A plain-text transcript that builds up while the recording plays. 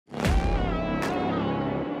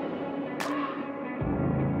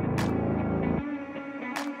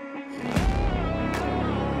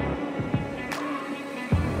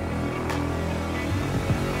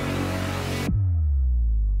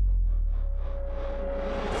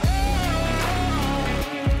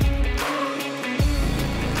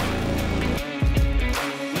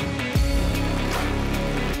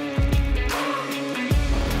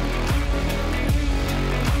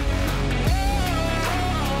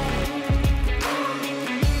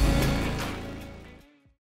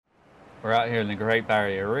We're out here in the Great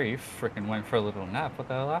Barrier Reef. Freaking went for a little nap. What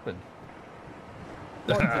the hell happened?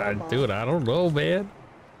 Dude, I don't know, man.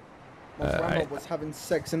 My grandma was having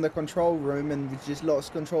sex in the control room and we just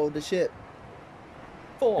lost control of the ship.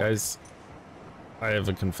 Guys, I have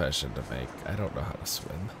a confession to make. I don't know how to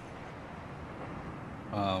swim.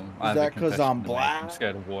 Is that because I'm black? I'm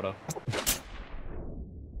scared of water.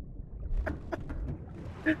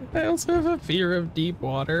 I also have a fear of deep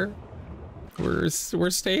water. We're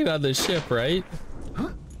staying on the ship, right? Huh?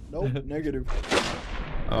 Nope, negative.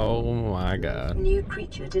 Oh my god. New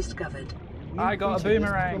creature discovered. I got a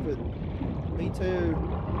boomerang. Me too.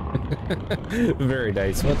 Very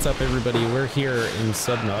nice. What's up, everybody? We're here in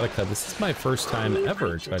Subnautica. This is my first time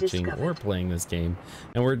ever touching or playing this game,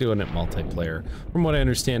 and we're doing it multiplayer. From what I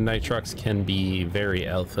understand, nitrox can be very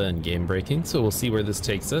alpha and game breaking, so we'll see where this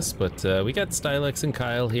takes us. But we got Stylex and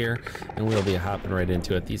Kyle here, and we'll be hopping right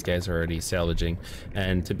into it. These guys are already salvaging,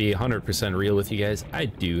 and to be 100% real with you guys, I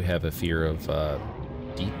do have a fear of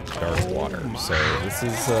deep dark water, so this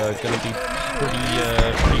is gonna be pretty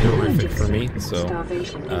horrific for me, so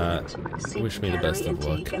wish me the best of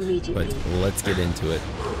luck, but let's get into it.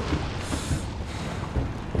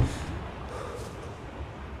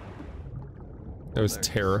 That was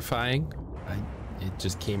terrifying. It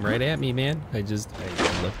just came right at me, man. I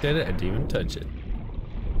looked at it, I didn't even touch it.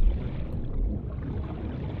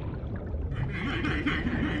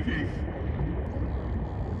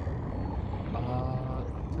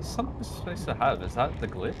 Something's supposed to have. Is that the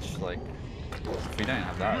glitch? Like, if we don't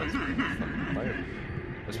have that, it's fucking player.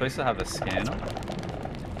 We're supposed to have a scanner.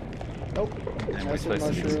 Nope. And we're Acid supposed to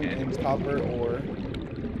mushroom scan and copper ore.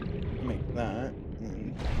 Make that.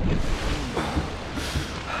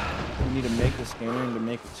 We need to make a scanner, and to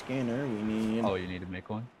make a scanner, we need. Oh, you need to make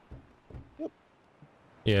one. Yep.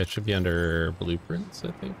 Yeah, it should be under blueprints,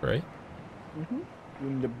 I think, right? We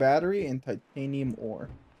need a battery and titanium ore.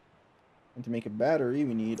 And to make a battery,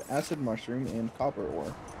 we need acid mushroom and copper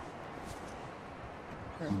ore.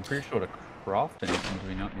 I'm pretty sure to craft anything, do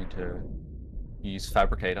we not need to use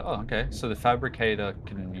fabricator? Oh, okay. So the fabricator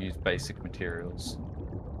can use basic materials.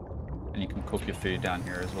 And you can cook your food down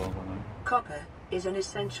here as well. Copper is an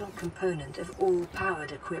essential component of all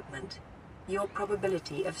powered equipment. Your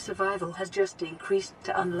probability of survival has just increased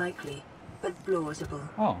to unlikely, but plausible.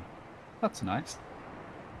 Oh, that's nice.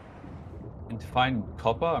 And to find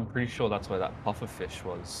copper, I'm pretty sure that's where that puffer fish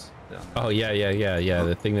was. Oh, yeah.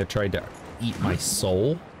 The thing that tried to eat my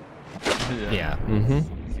soul. Yeah.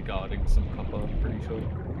 He's guarding some copper, I'm pretty sure.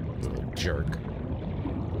 Little jerk.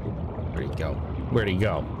 Where'd he go? Where'd he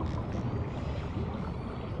go?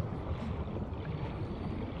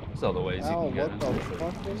 There's other ways you can get what the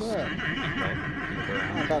fuck was that?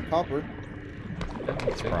 I got copper.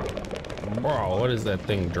 Bro, what is that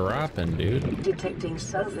thing dropping, dude? Detecting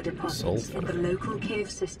sulfur deposits in the local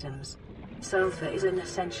cave systems. Sulfur is an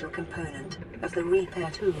essential component of the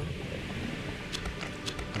repair tool.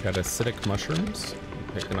 I got acidic mushrooms.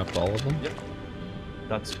 Picking up all of them. Yep.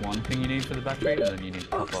 That's one thing you need for the battery, and then you need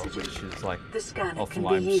copper, which is like off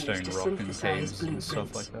limestone rock and caves and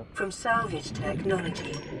stuff like that. From salvage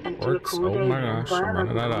technology and Works. Oh my gosh, I'm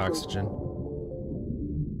running out of oxygen.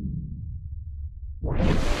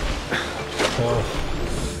 Oh,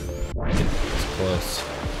 it's close.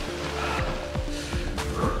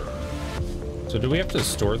 So do we have to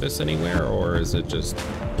store this anywhere, or is it just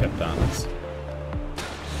kept on us?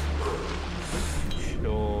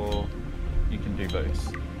 Sure, you can do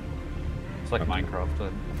both. It's like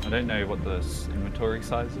Minecraft. I don't know what the inventory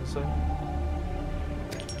size is, so I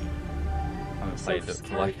haven't played it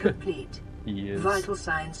for like years. Vital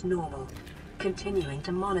signs normal. Continuing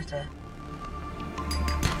to monitor.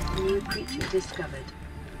 New creature discovered.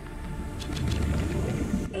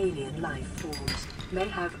 Alien life forms may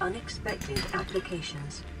have unexpected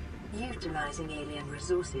applications. Utilizing alien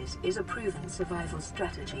resources is a proven survival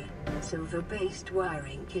strategy. Silver-based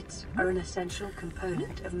wiring kits are an essential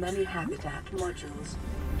component of many habitat modules.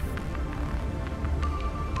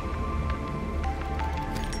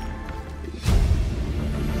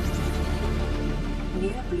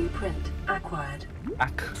 New blueprint acquired.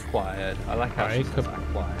 Acquired. I like how she says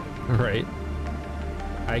acquired. Right.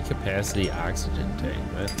 High capacity oxygen tank.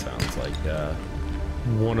 That sounds like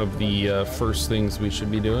one of the first things we should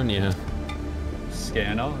be doing. Yeah.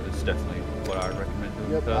 Scanner is definitely what I recommend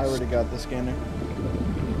doing Yep, first. I already got the scanner.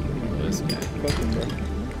 This guy. Cooking, bro.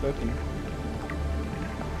 Cooking.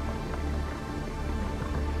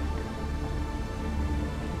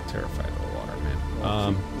 Terrified of the water,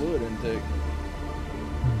 man. Fluid intake.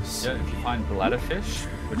 Yeah, if you find bladderfish,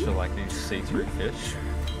 which are like these see-through fish,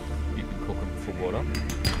 you can cook them for water.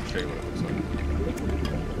 I'll show you what it looks like.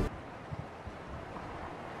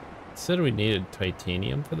 said we needed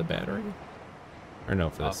titanium for the battery? Or no,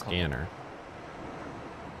 for the scanner.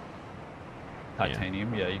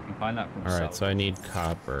 Titanium, yeah, you can find that from Alright, so I need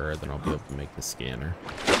copper, then I'll be able to make the scanner.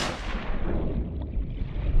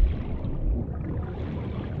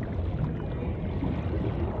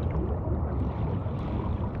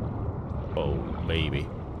 Oh, baby.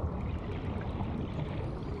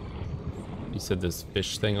 You said this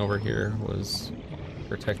fish thing over here was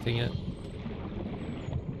protecting it?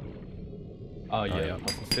 Oh yeah,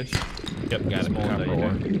 fish. Yep, got it. Copper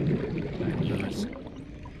ore. Nice.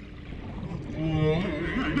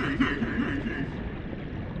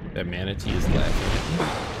 That manatee is laughing at me.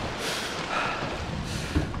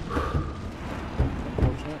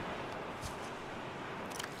 Unfortunate.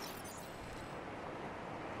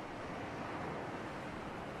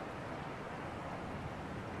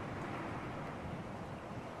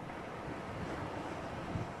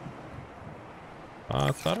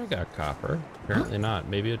 I thought I got copper. Apparently not.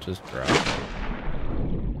 Maybe it just dropped.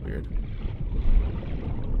 Weird.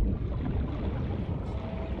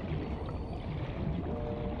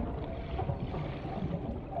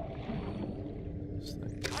 It's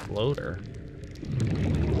the floater.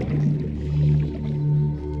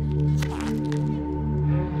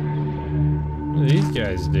 What do these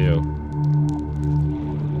guys do?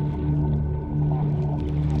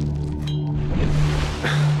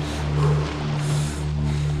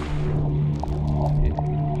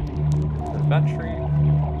 Battery.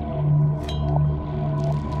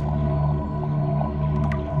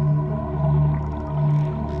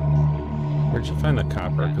 Where'd you find the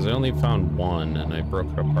copper? Because I only found one and I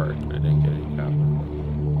broke it apart and I didn't get any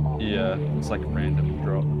copper. Yeah, it's like a random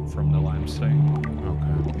drop from the limestone.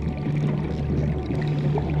 Okay.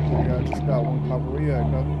 I just got one copper. Where you at,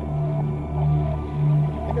 Cub?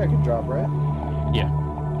 I think I can drop, right? Yeah.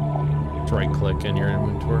 Just right click in your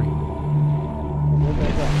inventory. Where'd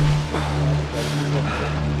that go?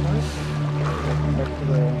 Back to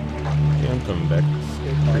the Yeah, I'm coming back.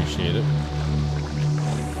 skate park. Appreciate it.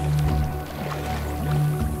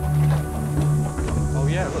 Oh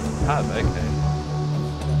yeah, look, tab, okay.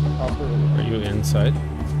 Copper. Are you inside? Oh,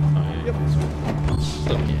 yeah. Yep.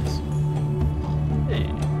 Look, yes. Hey.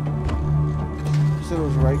 You said it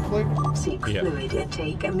was right click? Seek Yeah. fluid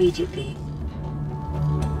intake immediately.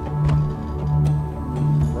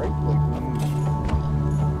 Right click.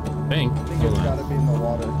 I think. I think Hold it's on. gotta be in the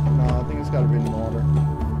water. No, I think it's gotta be in the water.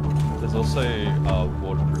 There's also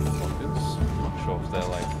waterproof lockers. I'm not sure if they're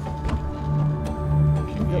like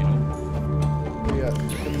communal. Where you at?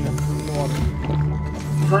 In the water.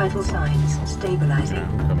 Vital signs Yeah, stabilizing.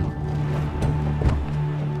 I'm coming.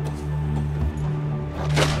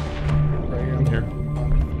 Right here. I'm here.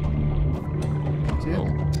 See it? Oh,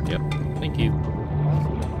 yep. Thank you.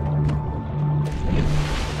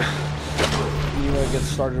 You get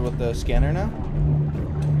started with the scanner now?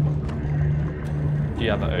 Do you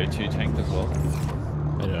have an O2 tank as well?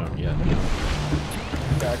 I don't yet.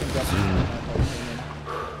 Yeah, I can drop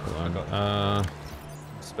Hold on.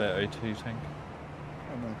 Spare O2 tank?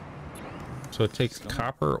 So it takes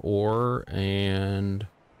copper ore and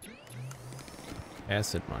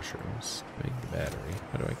acid mushrooms to make the battery.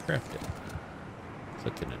 How do I craft it?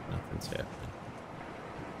 Looking at nothing's happening.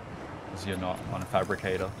 Because you're not on a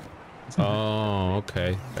fabricator. Oh,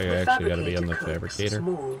 okay. I The actually got to be on the cooks fabricator.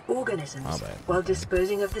 small organisms My bad. while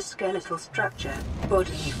disposing of the skeletal structure,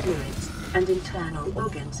 bodily fluids, and internal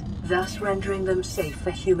organs, thus rendering them safe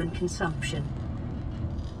for human consumption.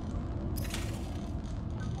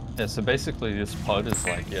 Yeah, so basically this pod is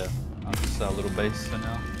like, yeah, just our little base for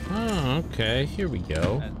now. Oh, okay. Here we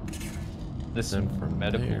go. And this Then from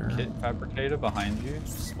medical there- kit fabricator behind you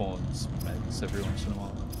spawns meds every once in a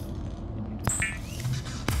while.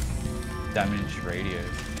 Damaged radio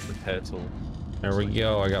repair tool. There we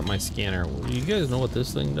go. I got my scanner. You guys know what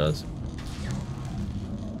this thing does?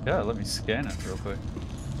 Yeah, let me scan it real quick.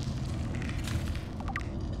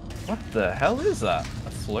 What the hell is that? A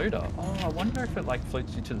floater? Oh, I wonder if it like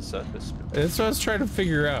floats you to the surface. That's what I was trying to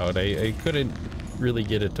figure out. I couldn't really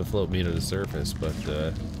get it to float me to the surface, but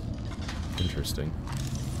interesting.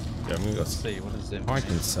 Yeah, I'm gonna go Let's see, what is it? Oh, I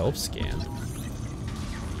can self-scan.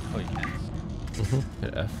 Oh, you can.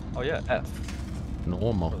 Hit F. Oh yeah, F.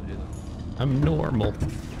 Normal. Probably do I'm normal. that.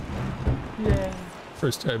 Yeah.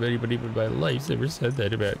 First time anybody in my life's ever said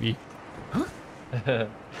that about me.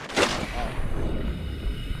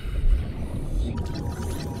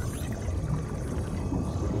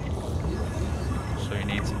 So you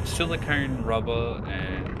need some silicone, rubber,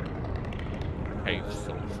 and cave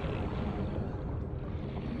sulfur.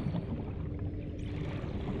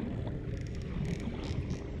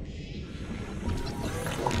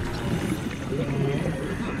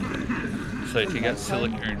 So to get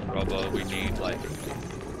silicone rubber, we need like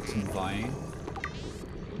some vine.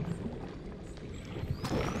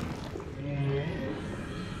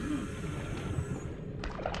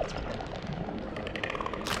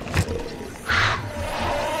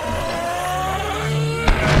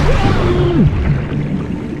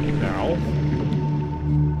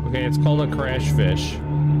 Okay, it's called a crash fish.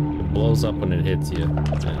 It blows up when it hits you.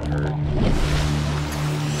 That hurt.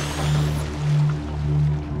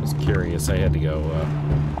 I was curious. I had to go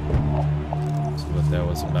see what that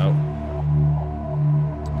was about.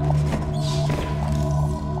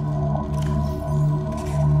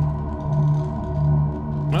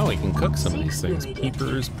 Oh, we can cook some of these things.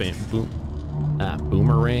 Peepers, boomerangs,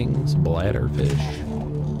 bladderfish,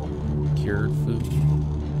 cured food.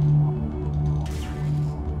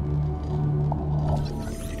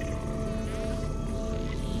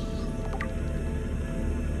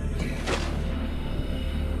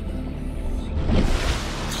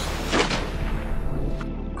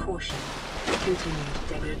 Continued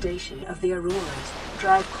degradation of the Aurora's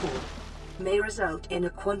drive core may result in a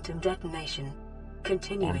quantum detonation.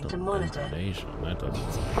 Continuing to monitor. That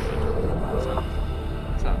doesn't sound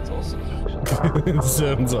good. Sounds awesome, actually. It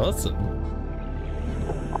sounds awesome.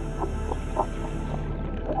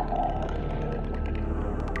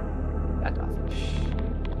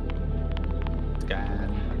 Scan.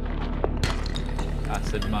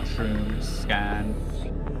 Acid mushrooms. Scan.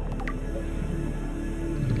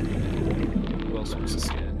 Who else wants to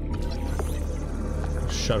scan?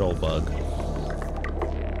 Shuttle bug.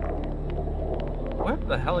 Where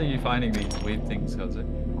the hell are you finding these weird things, Jose?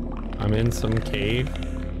 I'm in some cave.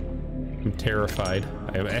 I'm terrified.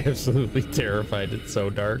 I am absolutely terrified. It's so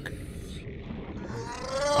dark.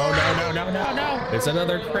 Oh no, no, no, no, no! It's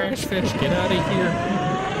another crash fish. Get out of here.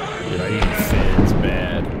 Dude, I need fins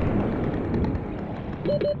bad.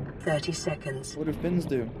 30 seconds. What do fins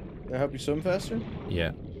do? They help you swim faster?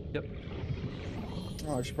 Yeah. Yep.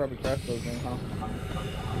 Oh, I should probably craft those then, huh?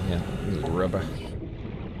 Yeah. Rubber.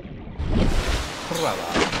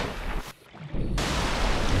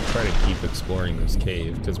 Try to keep exploring this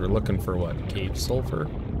cave because we're looking for what? Cave sulfur?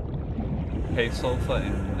 Cave sulfur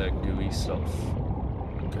and the gooey stuff.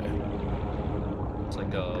 Okay. It's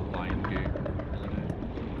like a lion goo.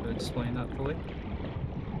 Could I explain that fully?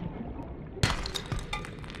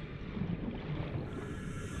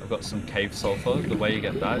 I've got some cave sulfur. The way you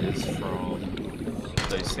get that is from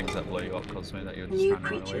those things that blow you up, Cosmo, that you're just New trying to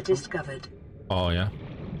run away creature from. discovered. Oh, yeah?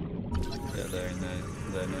 Yeah, they're in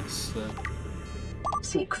their nests there.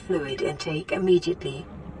 Seek fluid intake immediately.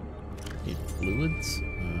 Need fluids?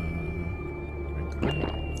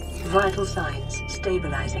 Vital signs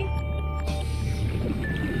stabilizing.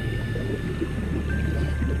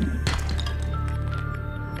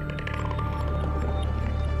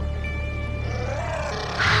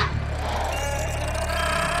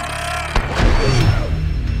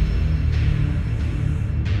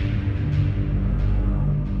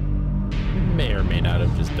 May or may not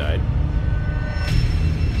have just died.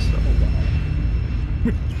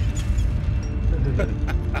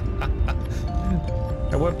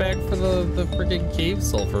 I went back for the freaking cave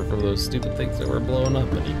sulfur for those stupid things that were blowing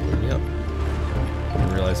up, and he blew me up. I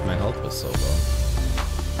didn't realize my health was so low.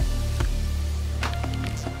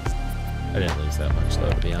 I didn't lose that much though,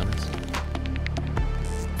 to be honest.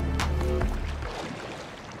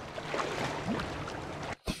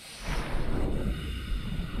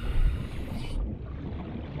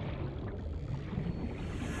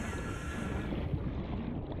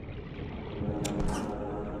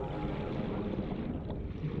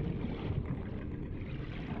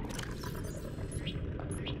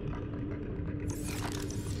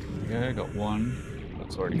 Yeah, I got one.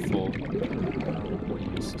 That's already full. We'll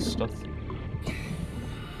use this stuff.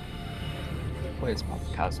 Where's my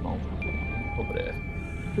Casmo? Over there.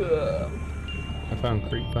 I found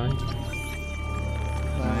Creepvine.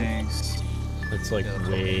 Nice. It's like Yeah,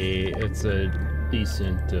 way, it's a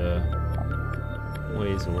decent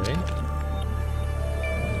ways away.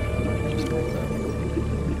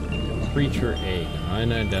 Creature egg,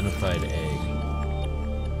 unidentified egg.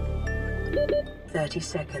 30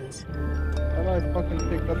 seconds. How do I fucking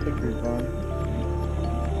pick up the Creepvine?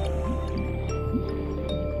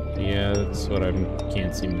 Yeah, that's what I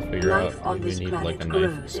can't seem to figure Life out. on Maybe this we need like planet a knife or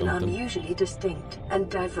grows in something. unusually distinct and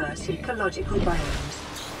diverse ecological biomes.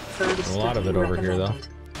 Further A lot of study it over here, though. recommended.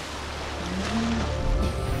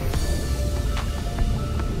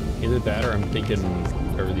 Either that or I'm thinking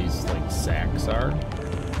whatever these like sacks are.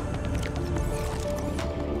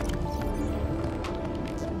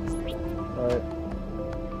 Alright.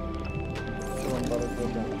 So I'm about to go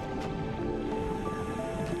down.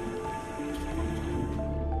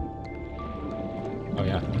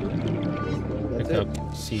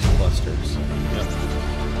 seed clusters. Yep.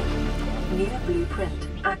 New blueprint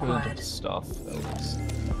Good acquired. stuff.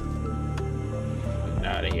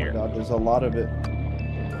 Out of here. God, there's a lot of it.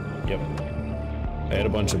 Yep. I had a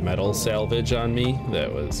bunch of metal salvage on me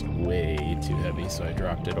that was way too heavy, so I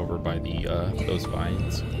dropped it over by the those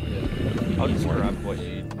vines. I'll just grab what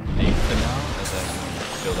you need for now, and then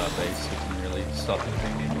build our base. You can really start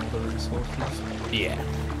looking in for the resources. Yeah.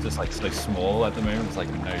 It's just like so small at the moment. It's like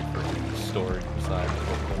no freaking storage beside the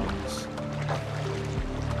corners.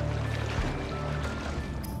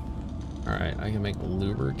 All right, I can make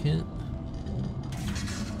lubricant.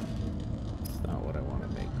 That's not what I want to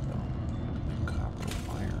make though. Copper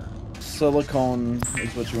wire. Silicone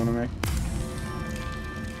is what you want to make.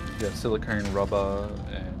 Yeah, silicone, rubber,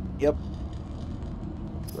 and Yep.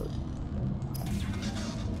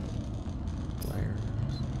 Wires.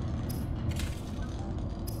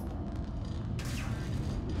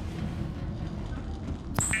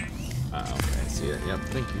 Ah, okay, I see it. Yep,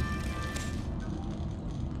 thank you.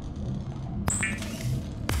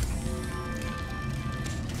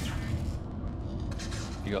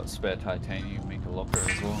 you got spare titanium, make a locker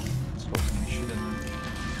as well. Store some shit in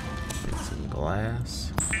there. Get some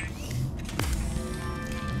glass.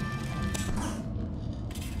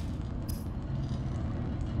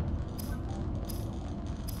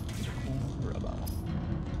 Rubber.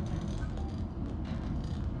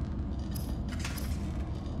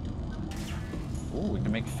 Oh, we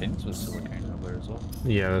can make fins with silicone rubber as well.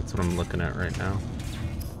 Yeah, that's what I'm looking at right now.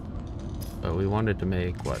 But we wanted to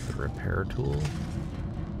make, what, the repair tool?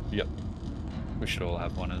 Yep. We should all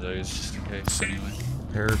have one of those just in case anyway.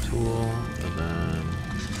 Repair tool, and then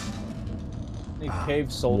Need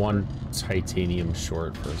cave sulfur. one titanium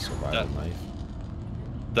short for a survival knife.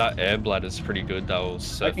 That air bladder's pretty good. That will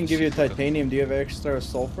set. I can give you titanium. Do you have extra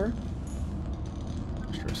sulfur?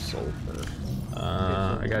 Extra sulfur.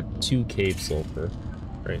 I got 2 cave sulfur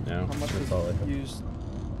right now. How much That's is all I have. used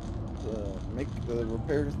to make the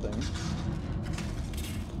repair thing?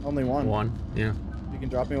 Only one. 1, yeah. You can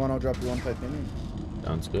drop me one, I'll drop you one titanium.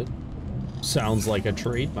 Sounds good. Sounds like a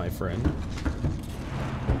trade, my friend.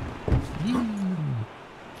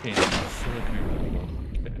 Okay, silicone rubber.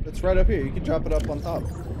 Okay. It's right up here. You can drop it up on top.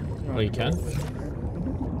 Oh, you can?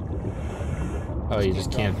 Oh, you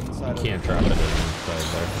just can't. You Inside of can't it. drop it inside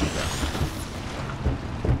there.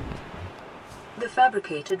 The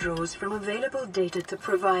fabricator draws from available data to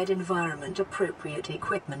provide environment-appropriate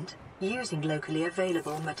equipment using locally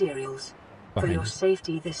available materials. For your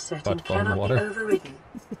safety, this setting Butt on cannot be water. overridden.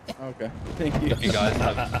 Okay. Thank you. If you guys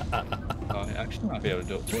have, I actually might be able to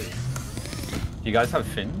do it for you. Do you guys have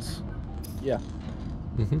fins? Yeah.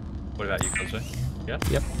 Mm-hmm. What about you, Cosmo? Yeah.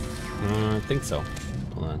 Yep. I think so.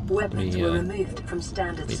 Hold on. Weapons Let me, were removed from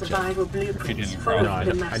standard let me check. survival blueprints didn't- following No, I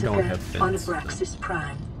the don't- I massacre don't have on fins. Abraxas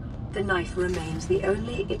Prime. The knife remains the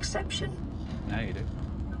only exception. Now you do.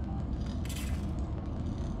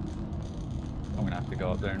 I'm gonna have to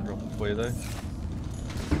go up there and drop it for you though.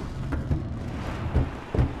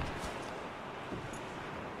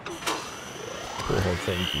 Oh,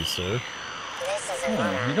 thank you, sir. This is Oh,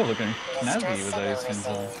 Ivana. you're looking snazzy Distress with signal those things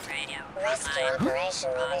on. received. Rescue operation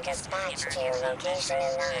will be dispatched to your location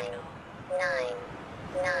in 9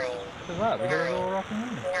 Look at that, we got it all rocking in.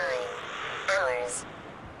 hours.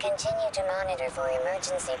 Continue to monitor for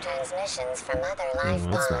emergency transmissions from other life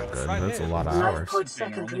That's not bonds. good. Right That's a here. lot of Life hours. pod Being on the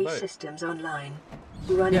secondary boat. systems online.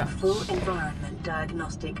 Running Yeah. full environment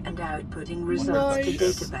diagnostic and outputting results to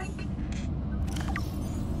Nice. databank.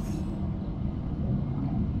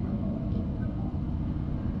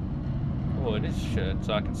 Oh, it is shit,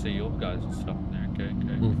 so I can see your guys and stuff in there. Okay,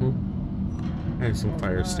 okay. Mm-hmm. I have some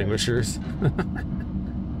fire extinguishers.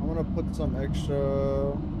 I'm gonna put some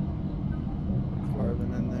extra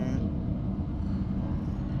carbon in there.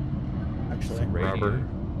 Actually, Rubber.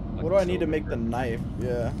 what do I need to make the knife?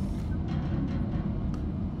 Yeah.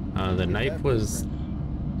 The knife was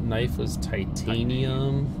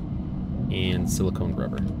titanium and silicone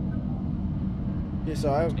rubber. Okay,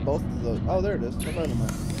 so I have both of those. Oh, there it is. What about the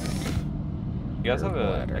knife? You guys have an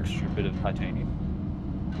Bladder. extra bit of titanium?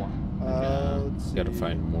 One. Let's see. Gotta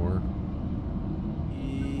find more.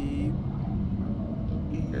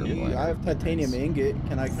 Air bladder. I have titanium Nice. ingot.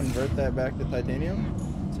 Can I convert that back to titanium?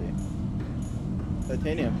 Let's see.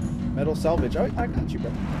 Titanium. Metal salvage. Oh, I got you,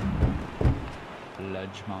 bro.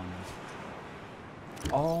 Ledgeman.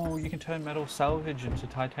 Oh, you can turn metal salvage into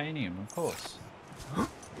titanium, of course.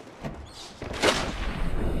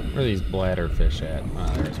 Where are these bladder fish at? Ah,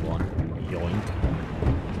 there's one. Yoink.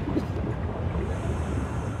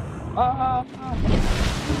 Ah!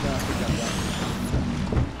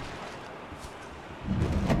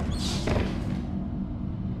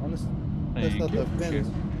 Test out Thank the you. fins.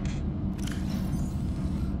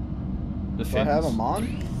 The Do I have fins. them on?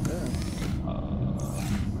 Yeah.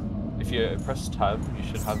 If you press tab, you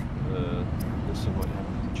should have this of what you have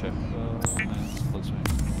to check. It's close way.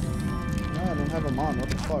 No, I don't have them on. What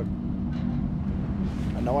the fuck?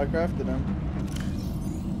 I know I crafted them.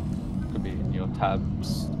 Could be in your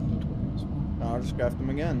tabs. No, I'll just craft them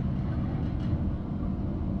again.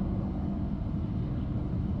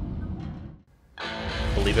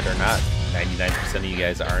 Believe it or not, 99% of you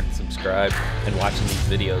guys aren't subscribed and watching these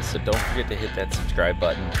videos, so don't forget to hit that subscribe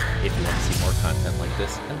button if you want to see more content like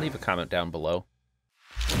this, and leave a comment down below.